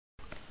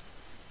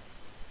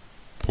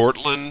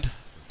Portland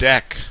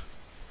deck.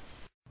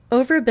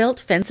 Overbuilt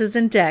fences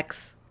and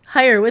decks.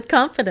 Hire with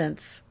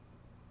confidence.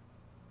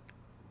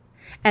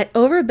 At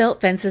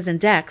Overbuilt Fences and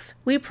Decks,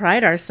 we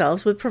pride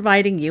ourselves with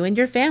providing you and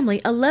your family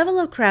a level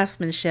of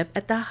craftsmanship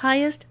at the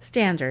highest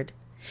standard,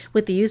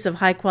 with the use of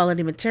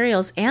high-quality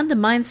materials and the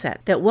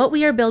mindset that what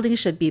we are building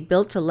should be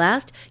built to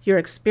last. Your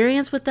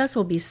experience with us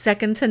will be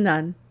second to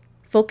none.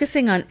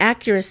 Focusing on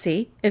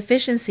accuracy,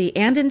 efficiency,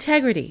 and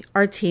integrity,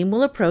 our team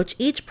will approach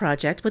each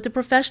project with the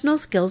professional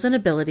skills and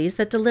abilities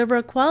that deliver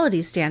a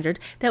quality standard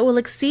that will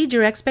exceed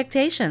your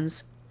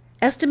expectations.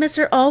 Estimates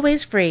are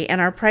always free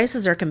and our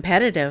prices are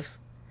competitive.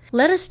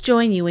 Let us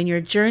join you in your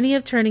journey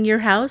of turning your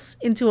house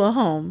into a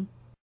home.